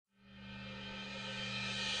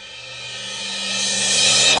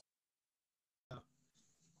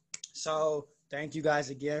So thank you guys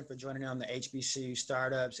again for joining on the HBCU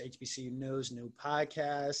Startups, HBCU News, new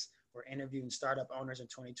podcast. We're interviewing startup owners in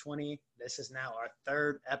 2020. This is now our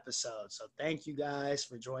third episode. So thank you guys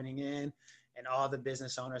for joining in and all the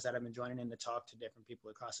business owners that have been joining in to talk to different people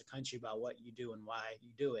across the country about what you do and why you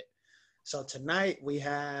do it. So tonight we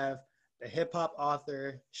have the hip hop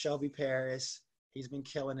author, Shelby Paris. He's been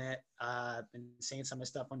killing it. Been seeing some of his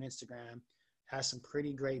stuff on Instagram. Has some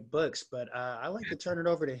pretty great books, but I like to turn it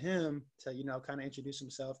over to him to, kind of introduce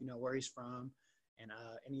himself, where he's from and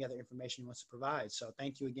any other information he wants to provide. So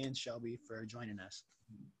thank you again, Shelby, for joining us.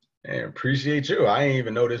 And appreciate you. I didn't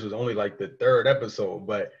even know this was only like the third episode,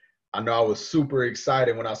 but I know I was super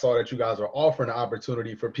excited when I saw that you guys were offering the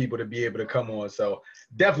opportunity for people to be able to come on. So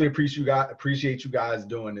definitely appreciate you guys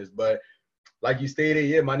doing this. But like you stated,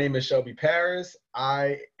 yeah, my name is Shelby Paris.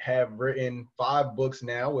 I have written 5 books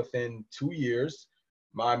now within 2 years.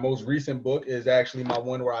 My most recent book is actually my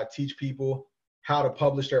one where I teach people how to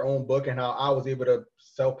publish their own book and how I was able to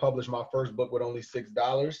self-publish my first book with only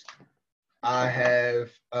 $6. I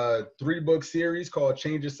have a 3-book series called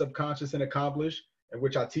Change Your Subconscious and Accomplish, in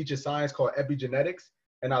which I teach a science called epigenetics.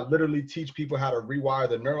 And I literally teach people how to rewire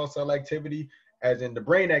the neural cell activity, as in the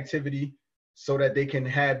brain activity, so that they can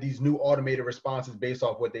have these new automated responses based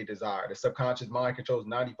off what they desire. The subconscious mind controls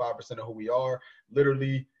 95% of who we are,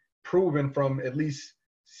 literally proven from at least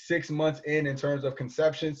 6 months in terms of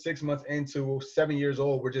conception, 6 months into 7 years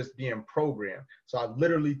old, we're just being programmed. So I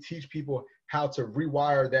literally teach people how to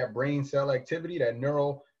rewire that brain cell activity, that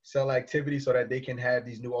neural cell activity, so that they can have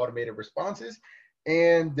these new automated responses.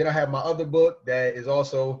 And then I have my other book that is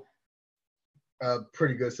also a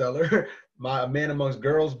pretty good seller, my Man Amongst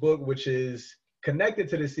Girls book, which is connected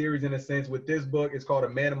to the series in a sense. With this book, it's called A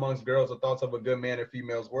Man Amongst Girls, The Thoughts of a Good Man in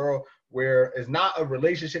Female's World, where it's not a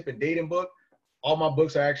relationship and dating book. All my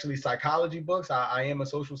books are actually psychology books. I am a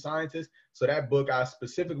social scientist. So that book, I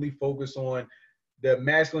specifically focus on the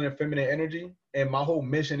masculine and feminine energy. And my whole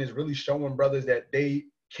mission is really showing brothers that they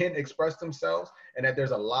can express themselves and that there's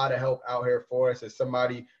a lot of help out here for us. As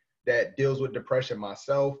somebody that deals with depression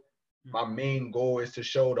myself, my main goal is to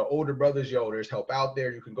show the older brothers, yo, there's help out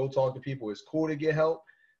there. You can go talk to people. It's cool to get help.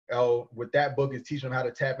 With that book is teaching them how to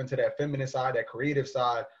tap into that feminine side, that creative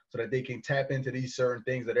side, so that they can tap into these certain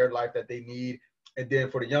things of their life that they need. And then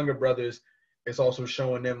for the younger brothers, it's also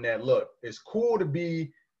showing them that, look, it's cool to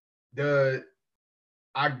be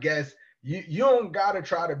I guess, you don't got to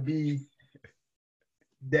try to be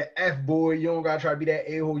the F-boy. You don't got to try to be that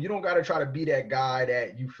a-hole. You don't got to try to be that guy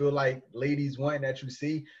that you feel like ladies want that you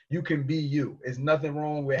see. You can be you. There's nothing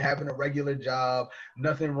wrong with having a regular job,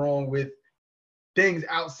 nothing wrong with things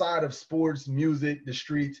outside of sports, music, the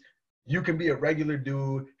streets. You can be a regular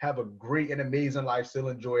dude, have a great and amazing life, still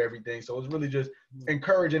enjoy everything. So it's really just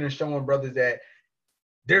encouraging and showing brothers that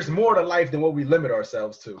there's more to life than what we limit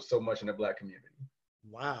ourselves to so much in the Black community.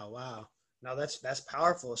 Wow. No, that's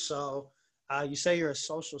powerful. So you say you're a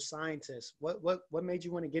social scientist. What made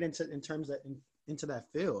you want to get into into that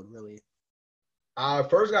field, really? I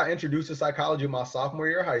first got introduced to psychology my sophomore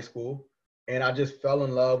year of high school, and I just fell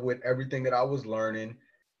in love with everything that I was learning.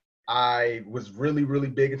 I was really, really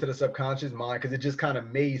big into the subconscious mind because it just kind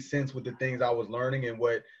of made sense with the things I was learning and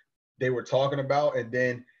what they were talking about. And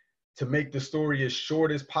then to make the story as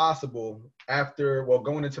short as possible,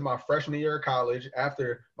 going into my freshman year of college,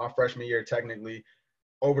 after my freshman year technically,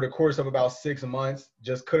 over the course of about 6 months,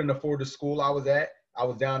 just couldn't afford the school I was at. I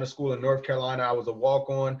was down to school in North Carolina. I was a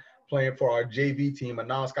walk-on playing for our JV team, a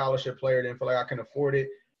non-scholarship player. Didn't feel like I can afford it.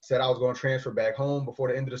 Said I was going to transfer back home. Before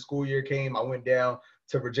the end of the school year came, I went down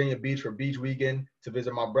to Virginia Beach for beach weekend to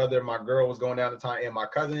visit my brother. My girl was going down at the time, and my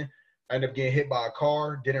cousin. I ended up getting hit by a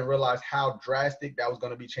car. Didn't realize how drastic that was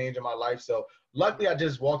going to be changing my life. So luckily, I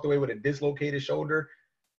just walked away with a dislocated shoulder.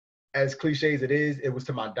 As cliche as it is, it was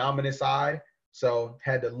to my dominant side. So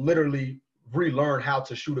had to literally relearn how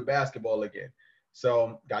to shoot a basketball again.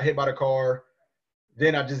 So got hit by the car.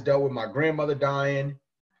 Then I just dealt with my grandmother dying.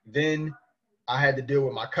 Then I had to deal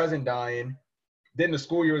with my cousin dying. Then the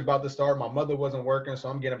school year was about to start. My mother wasn't working, so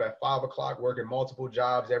I'm getting up at 5 o'clock, working multiple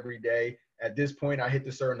jobs every day. At this point, I hit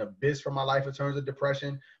the certain abyss for my life in terms of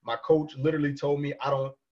depression. My coach literally told me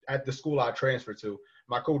at the school I transferred to,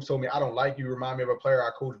 my coach told me, I don't like you. You remind me of a player I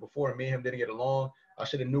coached before, and me and him didn't get along. I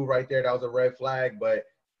should have knew right there that was a red flag. But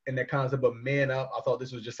in the concept of man up, I thought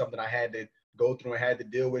this was just something I had to go through and had to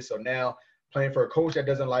deal with. So now playing for a coach that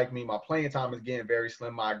doesn't like me, my playing time is getting very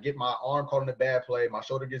slim. I get my arm caught in a bad play. My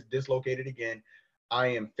shoulder gets dislocated again. I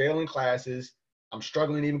am failing classes. I'm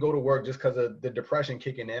struggling to even go to work just because of the depression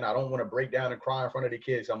kicking in. I don't want to break down and cry in front of the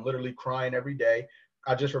kids. I'm literally crying every day.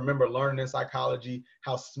 I just remember learning in psychology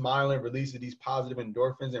how smiling releases these positive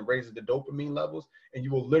endorphins and raises the dopamine levels. And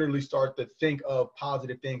you will literally start to think of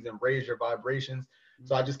positive things and raise your vibrations.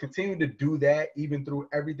 So I just continued to do that even through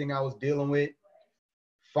everything I was dealing with.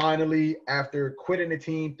 Finally, after quitting the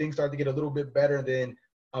team, things started to get a little bit better. And then,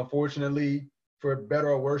 unfortunately, for better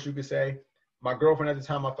or worse, you could say, my girlfriend at the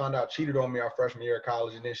time I found out cheated on me our freshman year of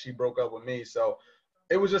college, and then she broke up with me. So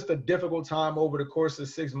it was just a difficult time over the course of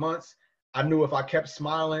 6 months. I knew if I kept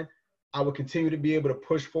smiling, I would continue to be able to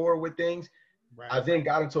push forward with things. Right. I then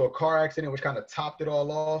got into a car accident, which kind of topped it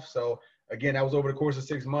all off. So again, that was over the course of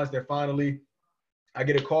 6 months. Then finally, I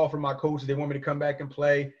get a call from my coaches. They want me to come back and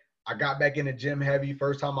play. I got back in the gym heavy.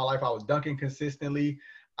 First time in my life I was dunking consistently.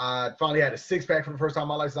 I finally had a six-pack for the first time in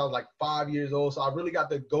my life since I was like 5 years old. So I really got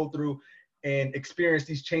to go through and experience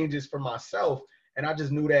these changes for myself. And I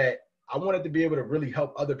just knew that I wanted to be able to really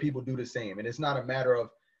help other people do the same. And it's not a matter of,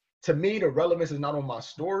 to me, the relevance is not on my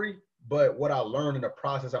story, but what I learned in the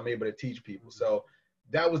process I'm able to teach people. So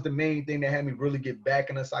that was the main thing that had me really get back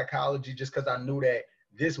into psychology, just because I knew that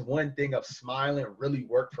this one thing of smiling really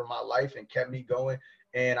worked for my life and kept me going.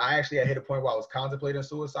 And I actually had hit a point where I was contemplating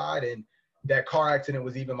suicide, and that car accident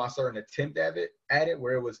was even my certain attempt at it,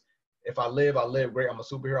 where it was, if I live, I live. Great, I'm a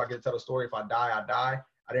superhero. I get to tell the story. If I die, I die.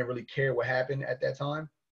 I didn't really care what happened at that time.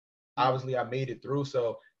 Obviously, I made it through.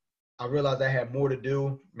 So I realized I had more to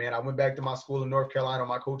do. Man, I went back to my school in North Carolina.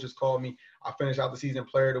 My coaches called me. I finished out the season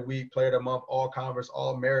Player of the Week, Player of the Month, All Conference,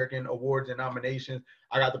 All American awards and nominations.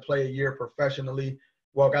 I got to play a year professionally.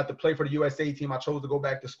 Well, I got to play for the USA team. I chose to go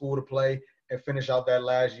back to school to play and finish out that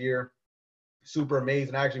last year. Super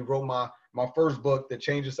amazing. I actually wrote my first book, The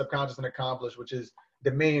Change of Subconscious and Accomplish, which is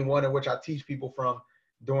the main one in which I teach people from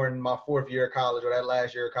during my fourth year of college, or that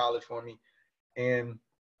last year of college for me. And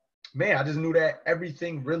man, I just knew that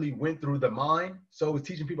everything really went through the mind. So it was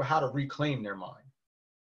teaching people how to reclaim their mind.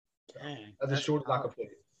 Dang, That's as short as I could put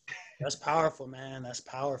it. That's powerful, man. That's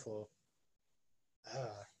powerful.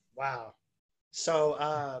 Wow. So,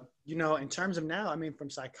 in terms of now, I mean, from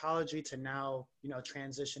psychology to now,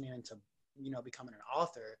 transitioning into, becoming an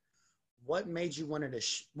author, what made you want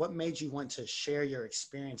to share your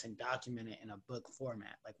experience and document it in a book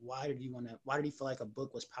format? Like, why did you feel like a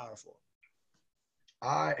book was powerful?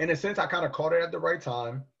 In a sense, I kind of caught it at the right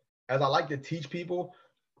time. As I like to teach people,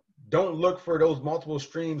 don't look for those multiple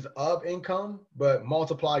streams of income, but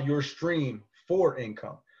multiply your stream for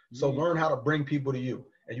income. So learn how to bring people to you.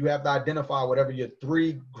 And you have to identify whatever your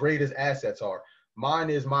three greatest assets are. Mine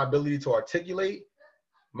is my ability to articulate,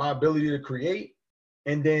 my ability to create,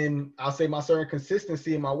 and then I'll say my certain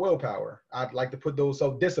consistency and my willpower. I'd like to put those,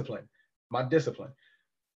 so discipline, my discipline.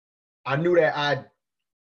 I knew that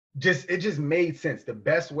it just made sense. The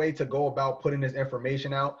best way to go about putting this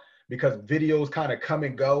information out, because videos kind of come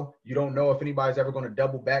and go. You don't know if anybody's ever going to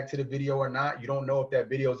double back to the video or not. You don't know if that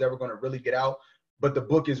video is ever going to really get out, but the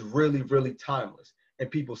book is really, really timeless. And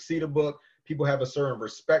people see the book, people have a certain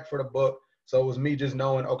respect for the book. So it was me just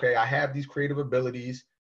knowing, okay, I have these creative abilities.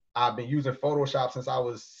 I've been using Photoshop since I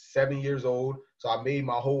was 7 years old. So I made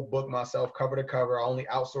my whole book myself, cover to cover. I only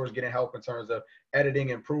outsourced getting help in terms of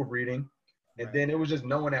editing and proofreading. And then it was just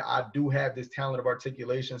knowing that I do have this talent of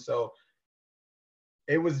articulation. So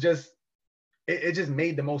it was just, it just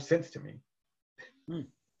made the most sense to me.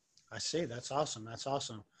 I see. That's awesome. That's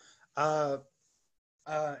awesome.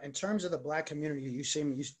 In terms of the Black community, you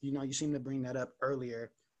seem to bring that up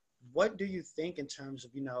earlier. What do you think in terms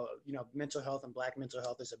of, mental health, and Black mental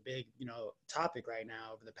health is a big, topic right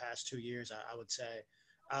now over the past 2 years, I would say.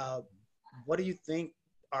 What do you think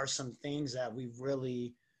are some things that we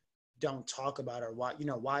really don't talk about, or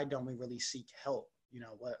why don't we really seek help?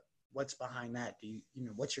 What's behind that?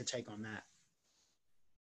 What's your take on that?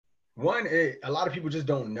 One, a lot of people just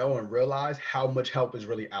don't know and realize how much help is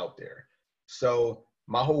really out there. So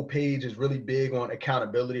my whole page is really big on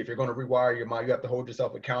accountability. If you're going to rewire your mind, you have to hold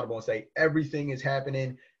yourself accountable and say, everything is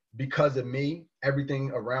happening because of me.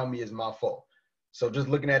 Everything around me is my fault. So just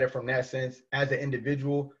looking at it from that sense, as an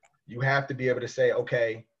individual, you have to be able to say,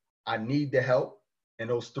 okay, I need the help. And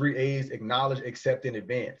those 3 A's: acknowledge, accept, and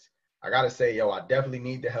advance. I got to say, I definitely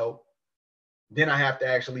need the help. Then I have to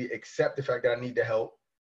actually accept the fact that I need the help.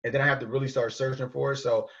 And then I have to really start searching for it.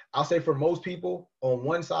 So I'll say for most people, on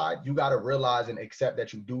one side, you got to realize and accept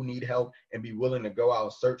that you do need help and be willing to go out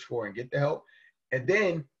and search for and get the help. And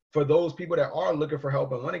then for those people that are looking for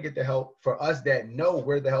help and want to get the help, for us that know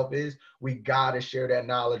where the help is, we got to share that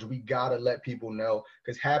knowledge. We got to let people know,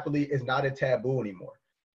 because happily is not a taboo anymore.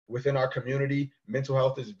 Within our community, mental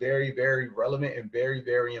health is very, very relevant and very,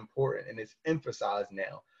 very important, and it's emphasized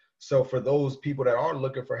now. So for those people that are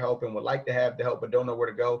looking for help and would like to have the help but don't know where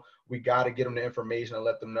to go, we got to get them the information and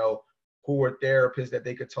let them know who are therapists that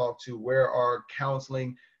they could talk to, where are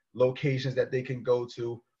counseling locations that they can go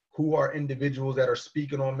to, who are individuals that are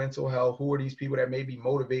speaking on mental health, who are these people that may be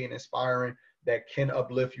motivating, inspiring, that can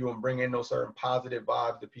uplift you and bring in those certain positive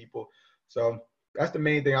vibes to people. So that's the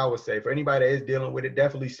main thing I would say. For anybody that is dealing with it,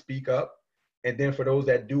 definitely speak up. And then for those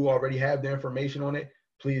that do already have the information on it,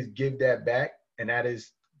 please give that back. And that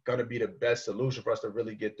is going to be the best solution for us to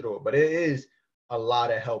really get through it. But it is a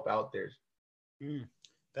lot of help out there.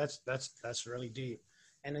 That's really deep.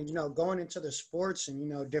 And then, going into the sports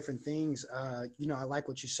and, different things, I like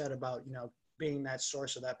what you said about, being that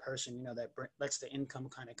source of that person, that lets the income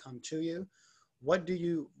kind of come to you. What do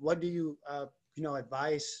you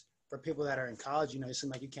advise for people that are in college? It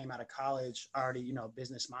seemed like you came out of college already,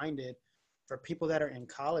 business minded. For people that are in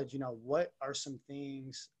college, what are some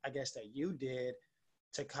things, I guess, that you did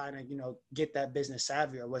to kind of, get that business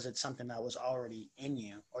savvy, or was it something that was already in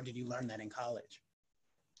you, or did you learn that in college?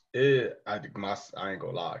 I ain't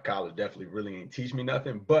gonna lie, college definitely really ain't teach me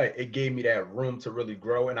nothing, but it gave me that room to really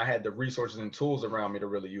grow, and I had the resources and tools around me to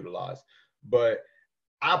really utilize. But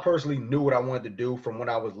I personally knew what I wanted to do from when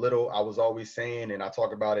I was little. I was always saying, and I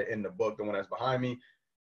talk about it in the book, the one that's behind me,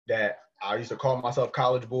 that I used to call myself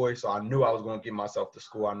college boy. So I knew I was going to get myself to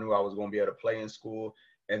school. I knew I was going to be able to play in school.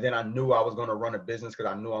 And then I knew I was going to run a business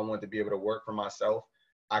because I knew I wanted to be able to work for myself.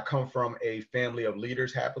 I come from a family of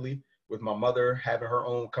leaders, happily, with my mother having her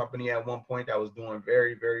own company at one point that was doing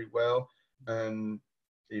very, very well. And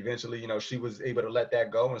eventually, she was able to let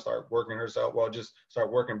that go and start working herself. Well, just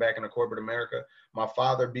start working back in the corporate America. My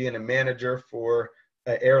father being a manager for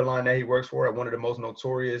an airline that he works for at one of the most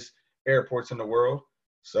notorious airports in the world.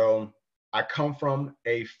 So I come from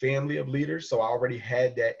a family of leaders. So I already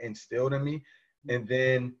had that instilled in me. And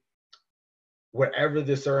then wherever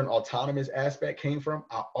the certain autonomous aspect came from,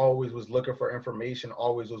 I always was looking for information,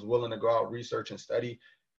 always was willing to go out, research and study.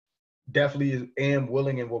 Definitely am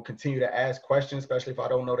willing and will continue to ask questions, especially if I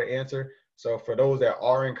don't know the answer. So for those that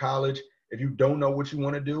are in college, if you don't know what you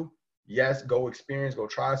want to do, yes, go experience, go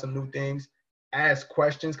try some new things, ask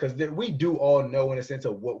questions, because we do all know in a sense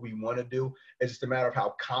of what we want to do. It's just a matter of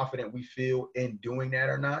how confident we feel in doing that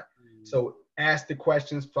or not. So ask the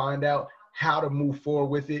questions, find out how to move forward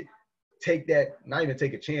with it. Take that, not even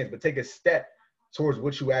take a chance, but take a step towards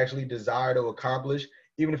what you actually desire to accomplish.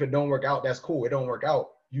 Even if it don't work out, that's cool. It don't work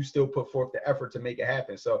out, you still put forth the effort to make it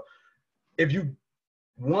happen. So if you,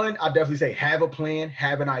 I definitely say have a plan,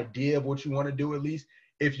 have an idea of what you want to do at least.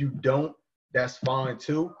 If you don't, that's fine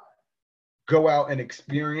too. Go out and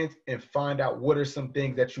experience and find out what are some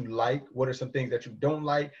things that you like, what are some things that you don't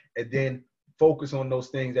like, and then focus on those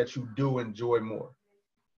things that you do enjoy more.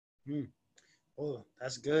 Oh,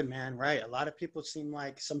 that's good, man. Right. A lot of people seem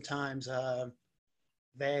like sometimes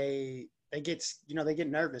they get, they get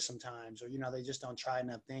nervous sometimes, or, they just don't try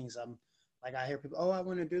enough things. Like, I hear people, oh, I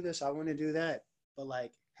want to do this, I want to do that. But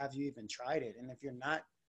like, have you even tried it? And if you're not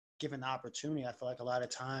given the opportunity, I feel like a lot of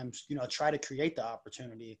times, try to create the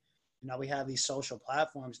opportunity. We have these social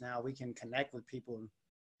platforms now. We can connect with people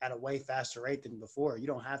at a way faster rate than before. You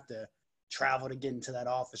don't have to travel to get into that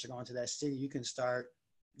office or go into that city. You can start,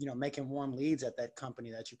 making warm leads at that company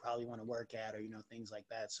that you probably want to work at, or, things like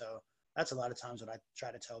that. So that's a lot of times what I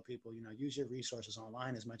try to tell people, use your resources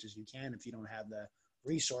online as much as you can if you don't have the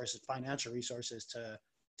resources, financial resources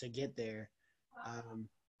to get there.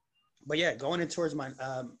 But yeah, going in towards my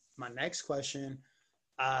next question,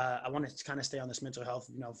 I want to kind of stay on this mental health,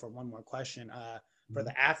 for one more question. For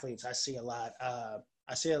the athletes, I see a lot.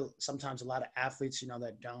 I see sometimes a lot of athletes,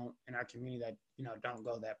 that don't, in our community, that, don't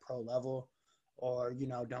go that pro level, or,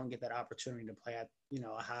 don't get that opportunity to play at,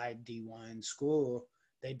 a high D1 school.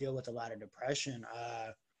 They deal with a lot of depression.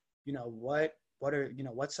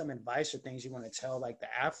 What's some advice or things you want to tell like the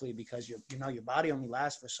athlete, because your body only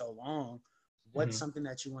lasts for so long. What's something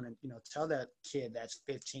that you want to, tell that kid that's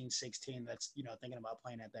 15, 16, that's, thinking about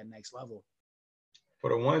playing at that next level? For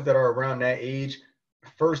the ones that are around that age,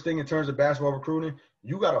 first thing in terms of basketball recruiting,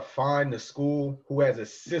 you got to find the school who has a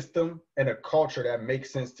system and a culture that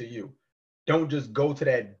makes sense to you. Don't just go to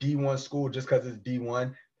that D1 school just because it's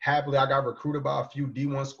D1. Happily, I got recruited by a few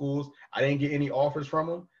D1 schools. I didn't get any offers from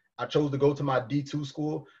them. I chose to go to my D2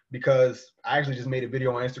 school because I actually just made a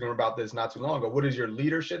video on Instagram about this not too long ago. What is your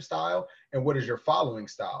leadership style and what is your following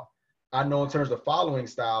style? I know in terms of following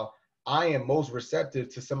style, I am most receptive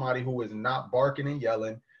to somebody who is not barking and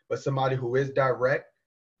yelling, but somebody who is direct,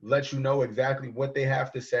 lets you know exactly what they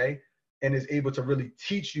have to say, and is able to really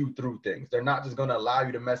teach you through things. They're not just going to allow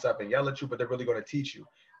you to mess up and yell at you, but they're really going to teach you.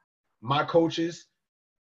 My coaches,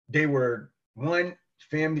 they were, one,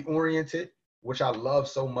 family oriented, which I love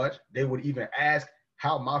so much. They would even ask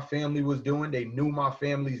how my family was doing. They knew my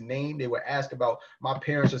family's name. They would ask about my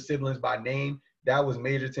parents or siblings by name. That was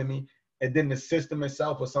major to me. And then the system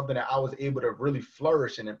itself was something that I was able to really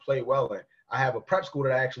flourish in and play well in. I have a prep school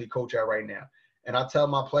that I actually coach at right now. And I tell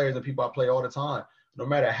my players and people I play all the time, no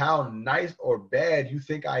matter how nice or bad you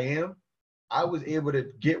think I am, I was able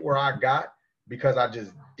to get where I got because I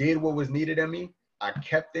just did what was needed of me. I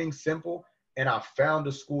kept things simple, and I found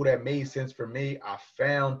a school that made sense for me. I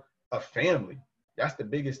found a family. That's the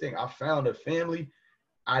biggest thing. I found a family.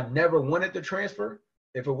 I never wanted to transfer.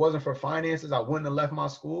 If it wasn't for finances, I wouldn't have left my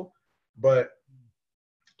school. But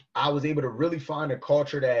I was able to really find a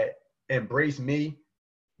culture that embraced me,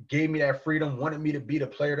 gave me that freedom, wanted me to be the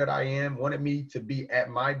player that I am, wanted me to be at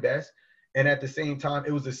my best. And at the same time,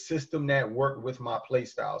 it was a system that worked with my play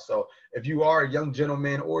style. So if you are a young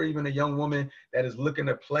gentleman or even a young woman that is looking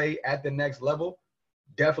to play at the next level,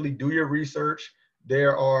 definitely do your research.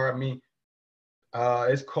 There are,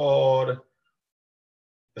 it's called,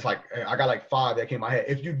 it's like, I got like 5 that came in my head.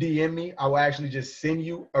 If you DM me, I will actually just send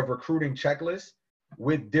you a recruiting checklist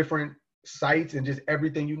with different sites and just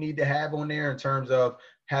everything you need to have on there in terms of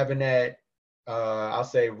having that, I'll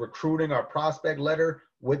say recruiting or prospect letter,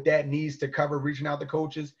 what that needs to cover, reaching out to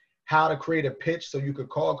coaches, how to create a pitch so you could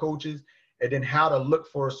call coaches, and then how to look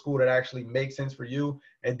for a school that actually makes sense for you,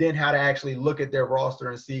 and then how to actually look at their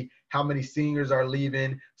roster and see how many seniors are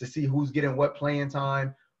leaving, to see who's getting what playing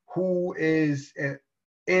time, who is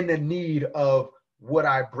in the need of what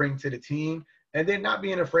I bring to the team, and then not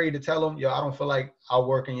being afraid to tell them, yo, I don't feel like I'll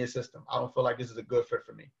work in your system. I don't feel like this is a good fit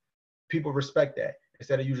for me. People respect that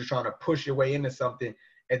instead of you just trying to push your way into something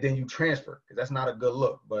and then you transfer, because that's not a good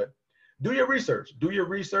look. But do your research. Do your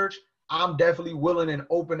research. I'm definitely willing and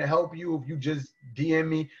open to help you. If you just DM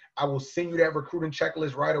me, I will send you that recruiting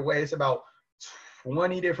checklist right away. It's about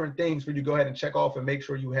 20 different things for you to go ahead and check off and make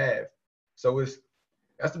sure you have. So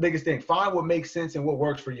that's the biggest thing. Find what makes sense and what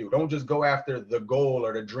works for you. Don't just go after the goal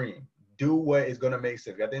or the dream. Do what is going to make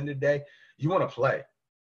sense. At the end of the day, you want to play.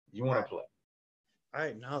 You want to play. All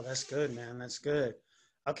right. No, that's good, man. That's good.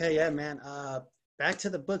 Okay. Yeah, man. Back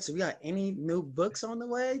to the books. We got any new books on the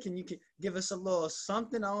way? Can you give us a little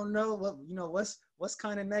something? I don't know what's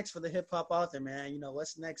kind of next for the hip hop author, man.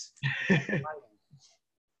 What's next?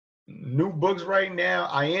 New books right now.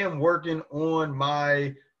 I am working on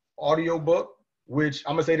my audio book, which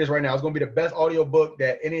I'm gonna say this right now. It's gonna be the best audio book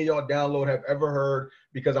that any of y'all download have ever heard,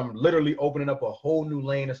 because I'm literally opening up a whole new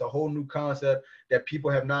lane. It's a whole new concept that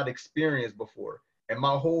people have not experienced before. And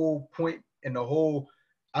my whole point and the whole,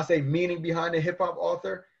 I say, meaning behind the hip hop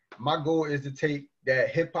author, my goal is to take that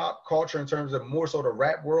hip hop culture in terms of more so the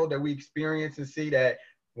rap world that we experience and see that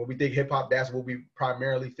when we think hip hop, that's what we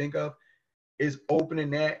primarily think of, is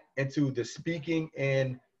opening that into the speaking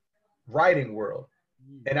and writing world.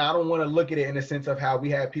 And I don't want to look at it in the sense of how we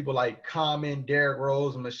have people like Common, Derrick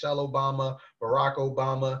Rose, Michelle Obama, Barack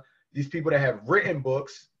Obama, these people that have written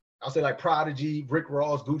books. I'll say like Prodigy, Rick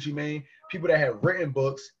Ross, Gucci Mane, people that have written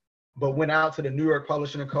books, but went out to the New York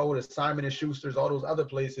Publishing Co., the Simon & Schuster's, all those other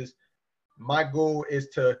places. My goal is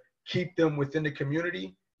to keep them within the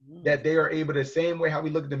community, that they are able to, same way how we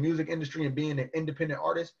look at the music industry and being an independent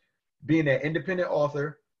artist, being an independent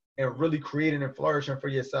author, and really creating and flourishing for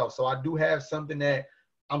yourself. So I do have something that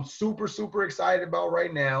I'm super, super excited about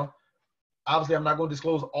right now. Obviously, I'm not going to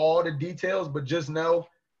disclose all the details, but just know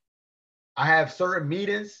I have certain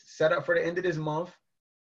meetings set up for the end of this month.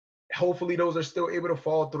 Hopefully, those are still able to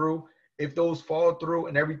fall through. If those fall through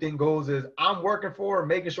and everything goes as I'm working for,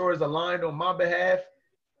 making sure it's aligned on my behalf,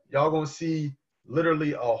 y'all going to see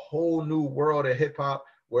literally a whole new world of hip-hop,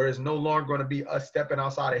 where it's no longer going to be us stepping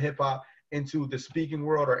outside of hip-hop into the speaking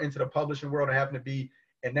world or into the publishing world and having to be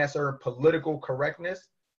in that certain political correctness.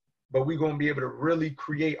 But we're going to be able to really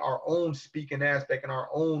create our own speaking aspect and our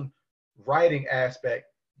own writing aspect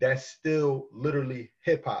that's still literally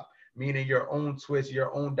hip hop, meaning your own twist,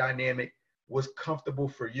 your own dynamic, what's comfortable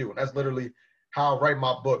for you. And that's literally how I write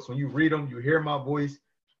my books. When you read them, you hear my voice.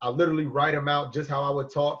 I literally write them out just how I would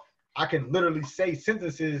talk. I can literally say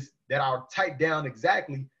sentences that I'll type down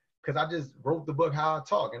exactly because I just wrote the book how I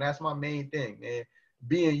talk. And that's my main thing, man.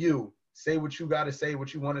 Being you, say what you got to say,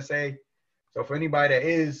 what you want to say. So for anybody that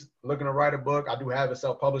is looking to write a book, I do have a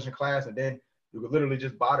self-publishing class, and then you could literally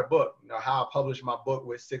just buy the book. You know, how I published my book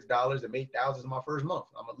with $6 and made thousands my first month.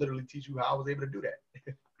 I'm going to literally teach you how I was able to do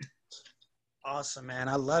that. Awesome, man.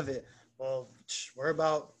 I love it. Well, we're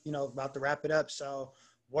about to wrap it up. So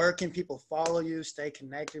where can people follow you, stay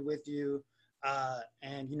connected with you,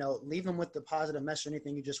 and, leave them with the positive message,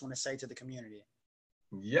 anything you just want to say to the community?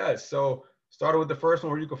 Yes. So started with the first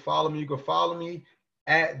one where you can follow me. You can follow me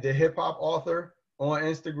at the Hip Hop Author on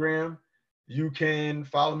Instagram. You can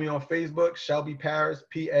follow me on Facebook, Shelby Parris,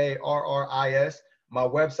 Parris. My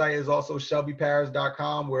website is also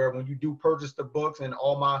shelbyparris.com, where when you do purchase the books and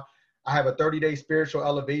I have a 30-day spiritual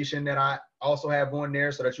elevation that I also have on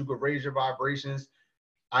there so that you could raise your vibrations.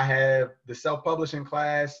 I have the self-publishing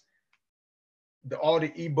class. All the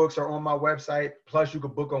ebooks are on my website. Plus, you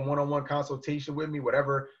could book a one-on-one consultation with me,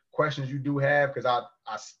 whatever questions you do have, because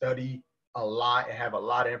I study a lot and have a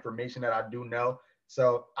lot of information that I do know.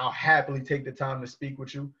 So I'll happily take the time to speak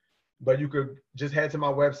with you. But you could just head to my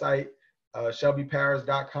website,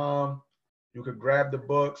 shelbyparris.com. You could grab the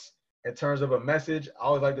books. In terms of a message, I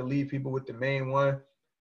always like to leave people with the main one: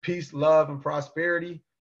 peace, love, and prosperity.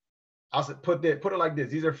 I'll put it like this.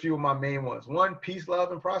 These are a few of my main ones. One, peace,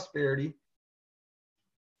 love, and prosperity.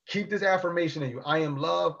 Keep this affirmation in you. I am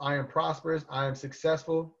love. I am prosperous. I am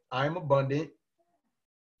successful. I am abundant.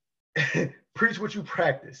 Preach what you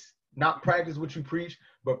practice. Not practice what you preach,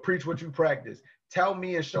 but preach what you practice. Tell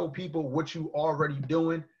me and show people what you already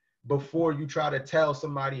doing before you try to tell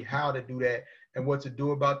somebody how to do that and what to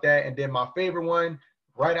do about that. And then my favorite one,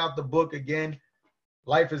 right out the book again: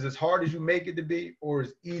 life is as hard as you make it to be or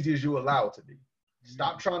as easy as you allow it to be.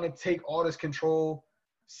 Stop trying to take all this control.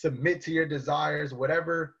 Submit to your desires,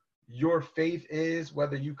 whatever your faith is,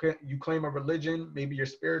 whether you claim a religion, maybe you're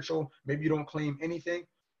spiritual, maybe you don't claim anything.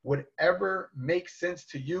 Whatever makes sense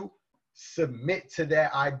to you, submit to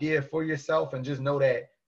that idea for yourself and just know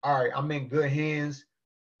that, all right, I'm in good hands.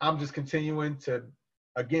 I'm just continuing to,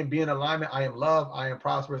 again, be in alignment. I am love. I am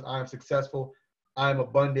prosperous. I am successful. I am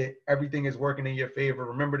abundant. Everything is working in your favor.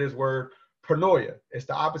 Remember this word, pronoia. It's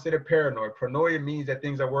the opposite of paranoid. Pronoia means that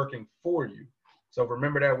things are working for you. So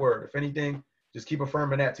remember that word. If anything, just keep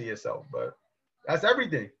affirming that to yourself. But that's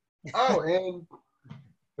everything. Oh, and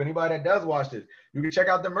for anybody that does watch this, you can check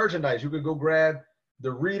out the merchandise. You could go grab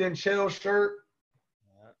the Read and Chill shirt.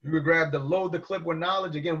 You could grab the Load the Clip with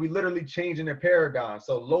Knowledge. Again, we literally changing the paradigm.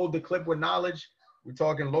 So load the clip with knowledge. We're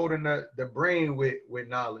talking loading the brain with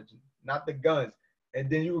knowledge, not the guns. And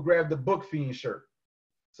then you would grab the Book Fiend shirt.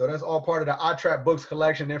 So that's all part of the I Trap Books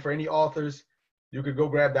collection. And for any authors, you could go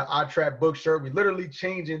grab the I Trap book shirt. We're literally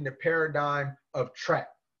changing the paradigm of trap.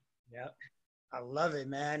 Yep. I love it,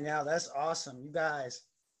 man. Now that's awesome. You guys,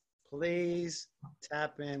 please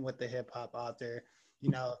tap in with the Hip Hop Author.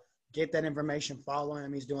 Get that information, follow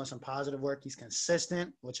him. He's doing some positive work. He's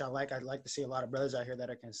consistent, which I like. I'd like to see a lot of brothers out here that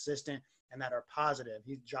are consistent and that are positive.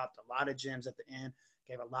 He dropped a lot of gems at the end,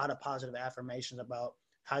 gave a lot of positive affirmations about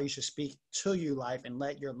how you should speak to your life and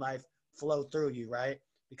let your life flow through you, right?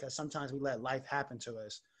 Because sometimes we let life happen to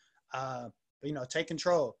us. But take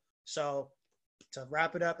control. So to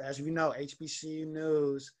wrap it up, as you know, HBCU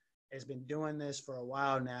News has been doing this for a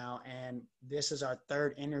while now, and this is our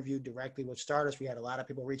third interview directly with startups. We had a lot of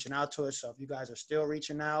people reaching out to us, so if you guys are still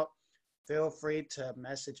reaching out, feel free to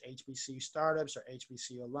message HBCU Startups or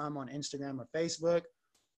HBCU Alum on Instagram or Facebook.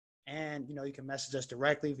 And, you can message us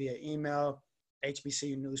directly via email,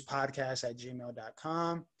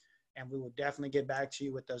 hbcunewspodcast@gmail.com. And we will definitely get back to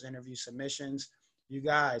you with those interview submissions. You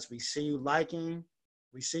guys, we see you liking.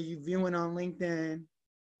 We see you viewing on LinkedIn.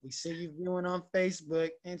 We see you viewing on Facebook,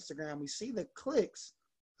 Instagram. We see the clicks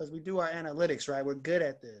because we do our analytics, right? We're good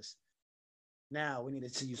at this. Now we need to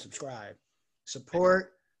see you subscribe,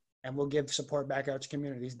 support, and we'll give support back out to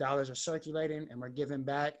community. These dollars are circulating and we're giving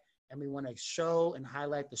back. And we want to show and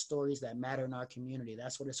highlight the stories that matter in our community.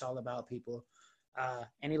 That's what it's all about, people.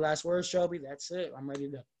 Any last words, Shelby? That's it. I'm ready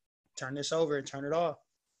to turn this over and turn it off.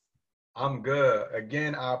 I'm good.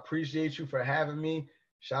 Again, I appreciate you for having me.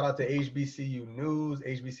 Shout out to HBCU News,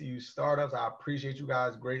 HBCU Startups. I appreciate you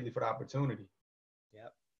guys greatly for the opportunity.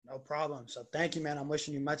 Yep, no problem. So thank you, man. I'm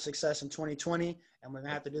wishing you much success in 2020. And we're going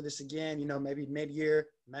to have to do this again, maybe mid-year.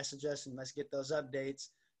 Message us and let's get those updates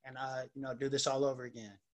and, do this all over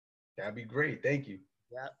again. That'd be great. Thank you.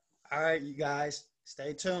 Yep. All right, you guys,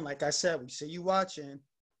 stay tuned. Like I said, we see you watching.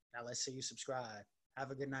 Now let's see you subscribe.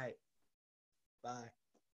 Have a good night. Bye.